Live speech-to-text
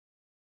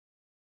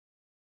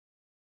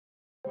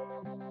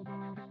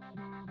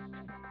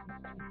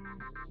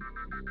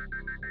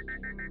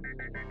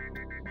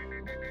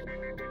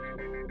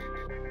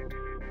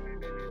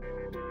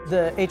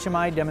The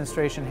HMeye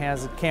demonstration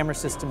has camera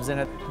systems in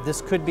it.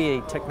 This could be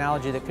a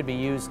technology that could be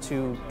used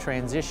to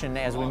transition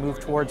as we move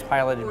towards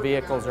piloted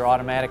vehicles or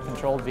automatic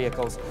controlled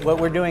vehicles. What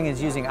we're doing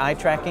is using eye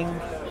tracking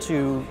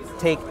to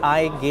take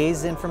eye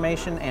gaze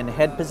information and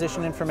head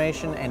position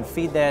information and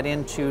feed that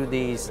into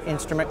the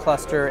instrument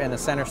cluster and the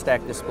center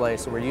stack display.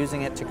 So we're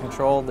using it to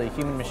control the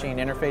human-machine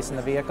interface in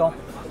the vehicle.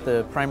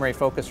 The primary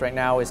focus right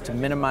now is to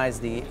minimize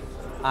the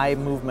eye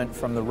movement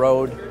from the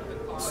road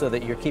so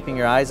that you're keeping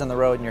your eyes on the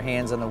road and your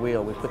hands on the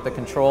wheel. We put the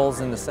controls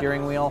in the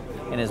steering wheel,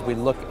 and as we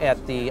look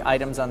at the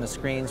items on the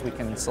screens, we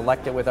can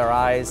select it with our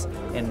eyes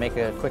and make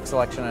a quick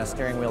selection on a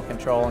steering wheel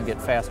control and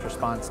get fast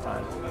response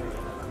time.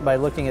 By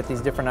looking at these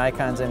different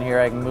icons in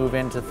here, I can move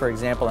into, for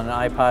example, an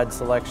iPod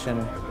selection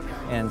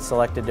and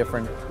select a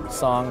different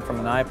song from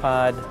an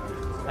iPod.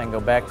 I can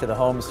go back to the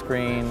home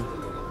screen.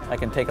 I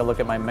can take a look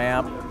at my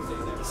map,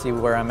 see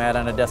where I'm at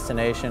on a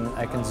destination.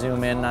 I can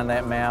zoom in on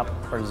that map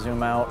or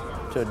zoom out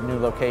to a new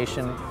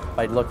location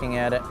by looking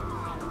at it.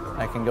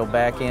 I can go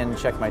back in,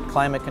 check my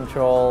climate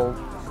control,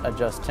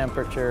 adjust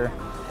temperature.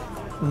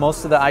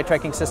 Most of the eye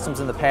tracking systems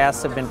in the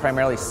past have been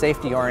primarily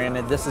safety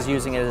oriented. This is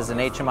using it as an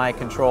HMeye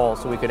control,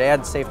 so we could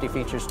add safety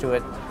features to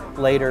it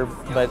later,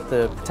 but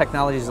the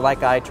technologies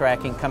like eye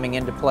tracking coming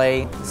into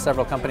play,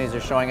 several companies are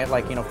showing it,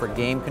 like, for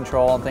game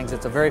control and things.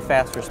 It's a very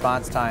fast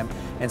response time,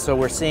 and so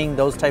we're seeing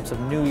those types of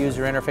new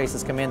user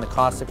interfaces come in. The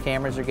cost of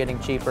cameras are getting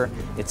cheaper.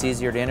 It's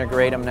easier to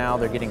integrate them now.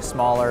 They're getting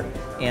smaller,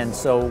 and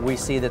so we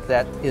see that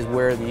that is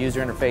where the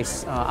user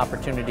interface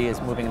opportunity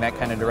is moving in that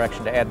kind of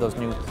direction to add those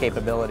new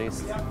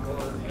capabilities.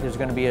 There's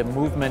going to be a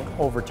movement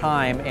over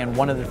time, and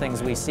one of the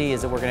things we see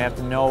is that we're going to have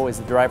to know, is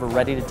the driver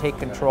ready to take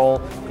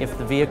control if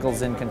the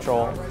vehicle's in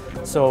control?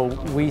 So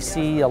we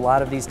see a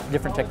lot of these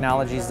different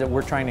technologies that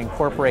we're trying to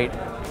incorporate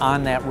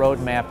on that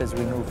roadmap as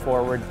we move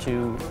forward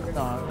to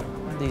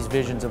these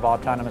visions of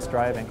autonomous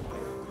driving.